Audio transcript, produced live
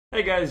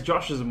Hey guys,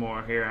 Josh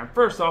Zamora here, and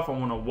first off I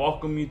want to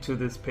welcome you to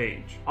this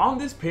page. On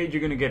this page you're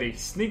going to get a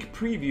sneak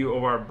preview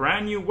of our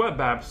brand new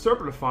web app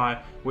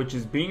Serplify, which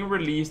is being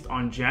released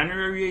on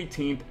January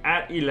 18th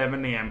at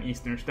 11 AM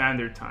Eastern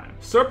Standard Time.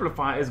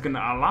 Serplify is going to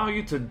allow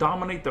you to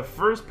dominate the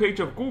first page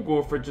of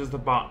Google for just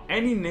about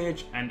any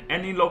niche and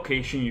any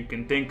location you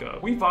can think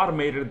of. We've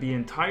automated the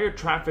entire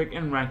traffic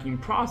and ranking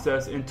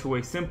process into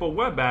a simple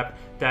web app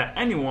that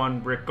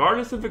anyone,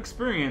 regardless of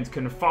experience,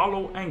 can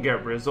follow and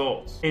get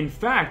results. In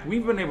fact,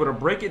 we've been able to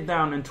break it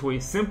down into a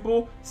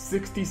simple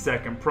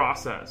 60-second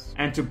process.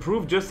 And to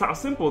prove just how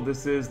simple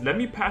this is, let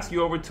me pass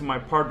you over to my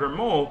partner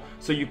Mo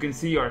so you can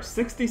see our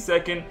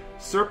 60-second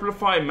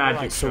Serplify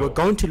magic show. So we're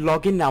going to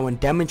log in now and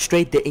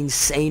demonstrate the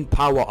insane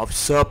power of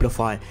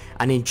Serplify,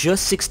 and in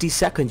just 60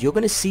 seconds you're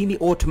going to see me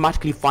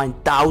automatically find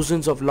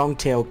thousands of long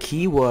tail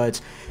keywords,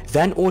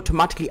 then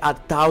automatically add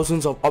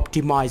thousands of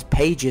optimized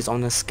pages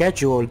on a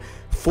schedule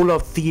full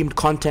of themed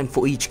content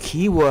for each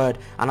keyword,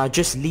 and I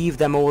just leave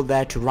them all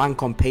there to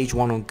rank on page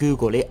 1 on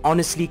Google. It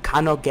honestly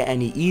cannot get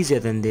any easier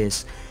than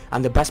this.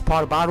 And the best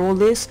part about all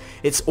this,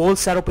 it's all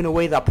set up in a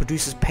way that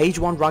produces page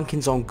 1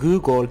 rankings on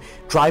Google,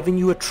 driving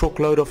you a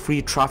truckload of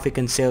free traffic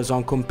and sales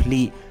on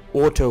complete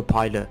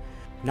autopilot.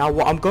 Now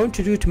what I'm going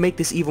to do to make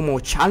this even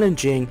more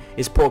challenging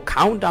is put a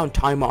countdown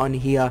timer on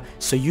here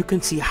so you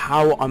can see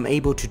how I'm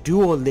able to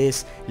do all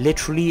this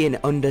literally in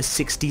under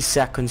 60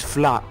 seconds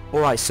flat.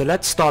 Alright, so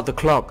let's start the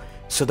clock.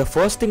 So the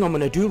first thing I'm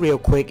going to do real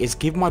quick is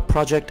give my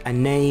project a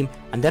name,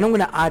 and then I'm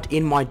going to add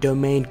in my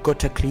domain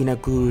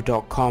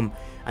guttercleanerguru.com,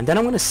 and then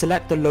I'm going to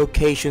select the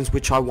locations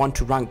which I want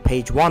to rank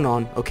page 1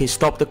 on. Okay,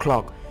 stop the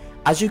clock.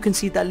 As you can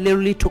see, that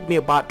literally took me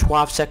about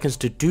 12 seconds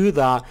to do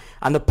that,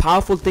 and the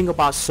powerful thing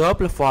about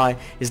Serplify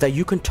is that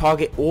you can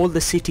target all the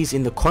cities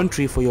in the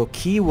country for your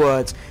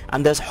keywords,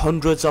 and there's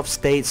hundreds of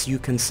states you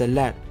can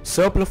select.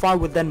 Serplify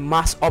will then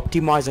mass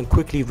optimize and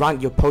quickly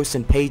rank your posts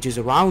and pages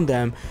around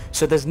them,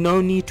 so there's no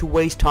need to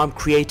waste time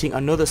creating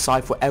another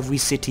site for every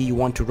city you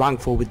want to rank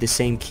for with the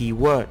same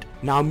keyword.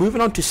 Now moving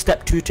on to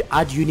step 2 to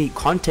add unique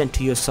content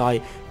to your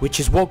site,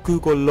 which is what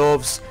Google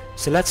loves.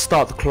 So let's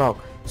start the clock.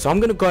 So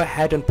I'm going to go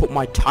ahead and put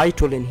my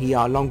title in here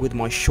along with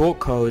my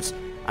shortcodes,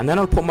 and then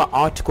I'll put my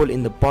article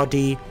in the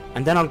body,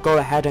 and then I'll go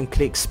ahead and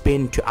click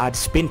spin to add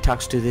spin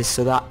tags to this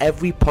so that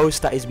every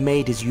post that is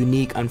made is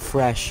unique and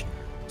fresh.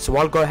 So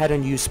I'll go ahead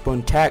and use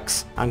spun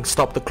text and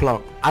stop the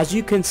clock. As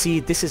you can see,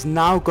 this is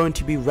now going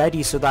to be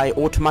ready so that it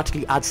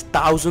automatically adds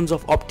thousands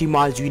of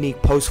optimized unique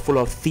posts full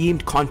of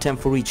themed content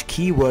for each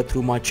keyword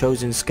through my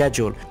chosen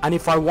schedule. And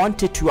if I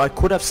wanted to, I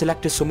could have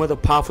selected some of the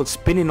powerful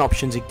spinning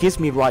options it gives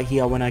me right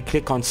here when I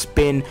click on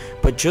spin,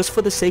 but just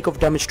for the sake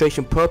of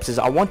demonstration purposes,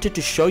 I wanted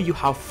to show you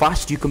how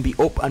fast you can be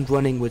up and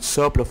running with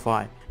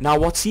Serplify. Now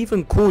what's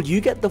even cool,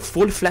 you get the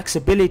full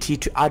flexibility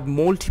to add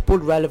multiple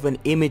relevant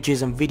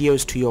images and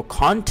videos to your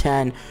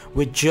content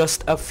with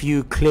just a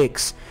few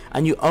clicks,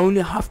 and you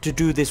only have to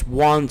do this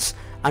once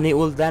and it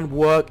will then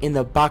work in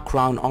the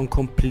background on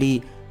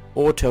complete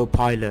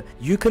autopilot.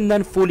 You can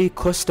then fully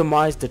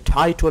customize the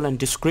title and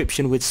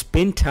description with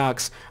spin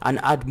tags and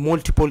add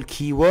multiple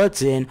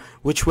keywords in,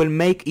 which will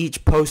make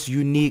each post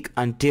unique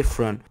and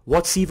different.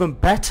 What's even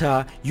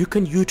better, you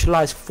can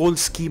utilize full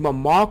schema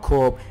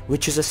markup,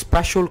 which is a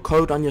special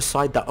code on your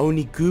site that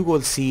only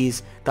Google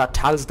sees that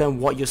tells them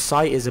what your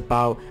site is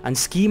about, and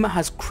schema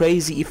has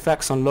crazy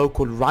effects on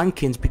local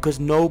rankings because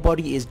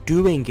nobody is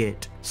doing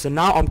it. So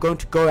now I'm going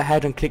to go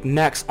ahead and click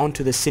next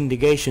onto the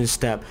syndication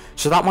step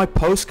so that my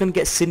post can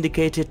get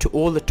syndicated to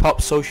all the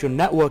top social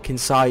networking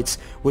sites,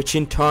 which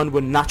in turn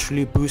will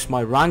naturally boost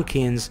my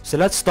rankings. So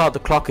let's start the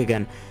clock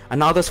again. And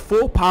now there's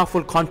 4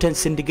 powerful content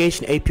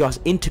syndication APIs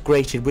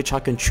integrated which I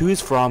can choose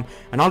from,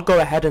 and I'll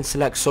go ahead and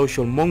select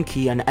Social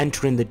Monkey and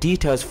enter in the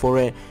details for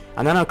it,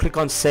 and then I'll click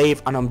on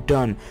save and I'm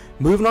done.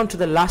 Moving on to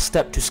the last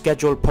step to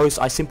schedule posts,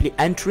 I simply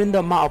enter in the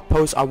amount of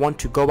posts I want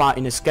to go out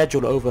in a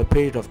schedule over a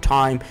period of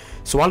time.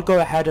 So I'll go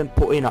ahead and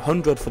put in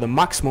 100 for the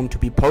maximum to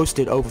be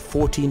posted over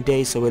 14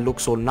 days so it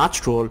looks all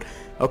natural.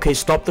 Okay,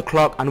 stop the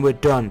clock and we're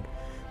done.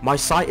 My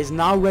site is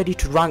now ready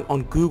to rank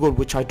on Google,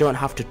 which I don't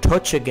have to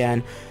touch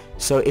again.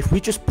 So if we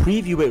just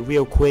preview it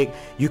real quick,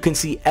 you can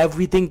see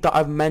everything that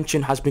I've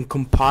mentioned has been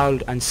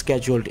compiled and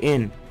scheduled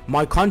in.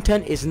 My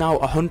content is now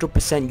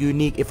 100%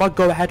 unique. If I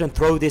go ahead and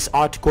throw this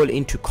article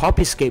into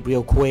Copyscape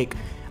real quick,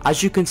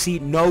 as you can see,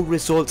 no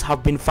results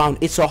have been found.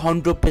 It's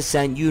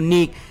 100%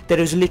 unique. There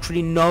is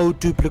literally no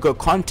duplicate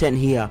content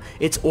here.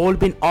 It's all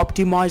been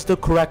optimized the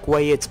correct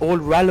way. It's all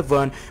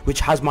relevant, which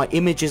has my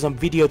images and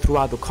video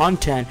throughout the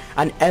content,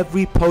 and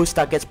every post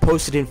that gets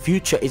posted in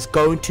future is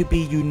going to be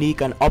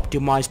unique and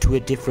optimized to a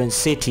different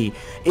city.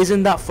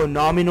 Isn't that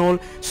phenomenal?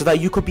 So that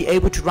you could be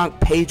able to rank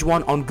page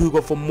 1 on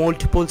Google for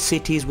multiple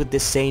cities with the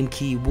same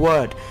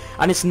keyword.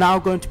 And it's now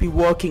going to be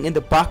working in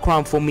the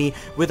background for me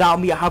without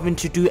me having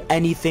to do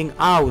anything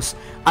else. mouse.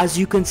 As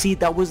you can see,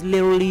 that was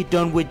literally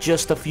done with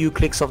just a few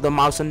clicks of the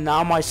mouse, and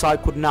now my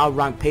site could now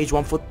rank page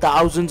 1 for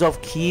thousands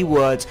of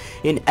keywords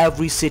in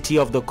every city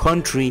of the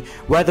country,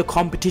 where the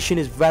competition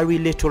is very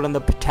little and the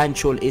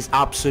potential is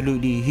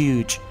absolutely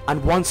huge.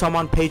 And once I'm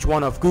on page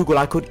 1 of Google,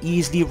 I could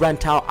easily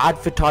rent out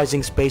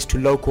advertising space to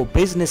local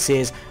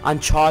businesses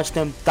and charge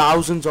them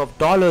thousands of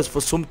dollars for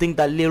something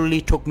that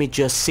literally took me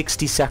just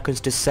 60 seconds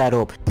to set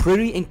up.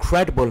 Pretty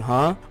incredible,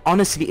 huh?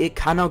 Honestly, it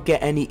cannot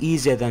get any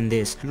easier than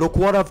this. Look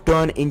what I've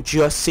done in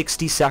just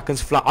 60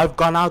 seconds flat. I've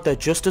gone out there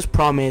just as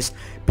promised,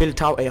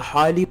 built out a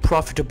highly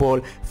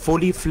profitable,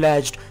 fully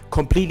fledged,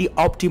 completely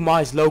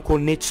optimized local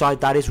niche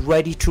site that is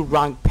ready to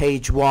rank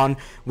page 1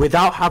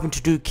 without having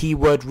to do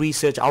keyword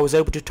research. I was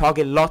able to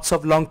target lots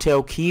of long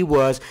tail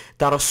keywords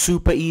that are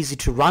super easy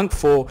to rank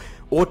for,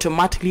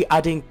 automatically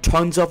adding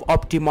tons of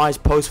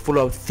optimized posts full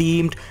of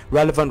themed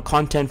relevant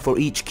content for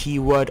each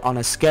keyword on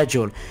a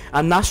schedule.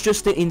 And that's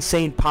just the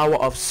insane power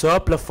of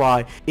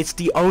Serplify. It's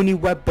the only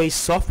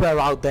web-based software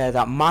out there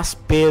that mass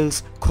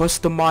builds,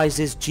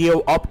 customizes,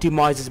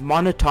 geo-optimizes,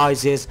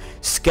 monetizes,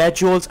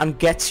 schedules, and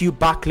gets you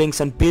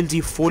backlinks and builds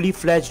you fully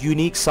fledged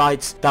unique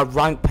sites that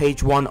rank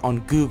page 1 on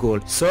Google.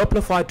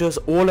 Serplify does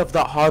all of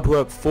that hard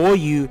work for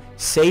you,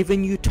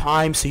 saving you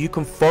time so you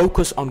can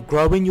focus on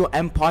growing your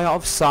empire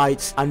of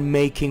sites and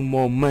making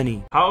more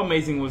money. How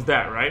amazing was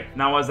that, right?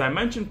 Now, as I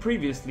mentioned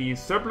previously,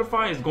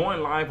 Serplify is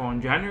going live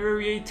on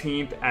January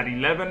 18th at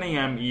 11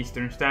 a.m.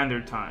 Eastern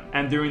Standard Time.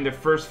 And during the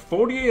first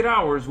 48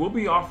 hours, we'll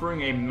be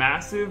offering a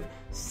massive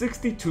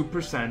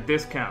 62%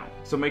 discount.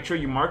 So make sure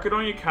you mark it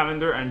on your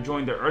calendar and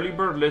join the early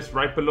bird list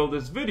right below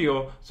this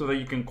video so that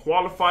you can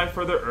qualify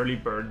for the early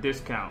bird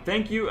discount.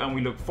 Thank you, and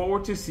we look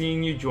forward to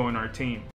seeing you join our team.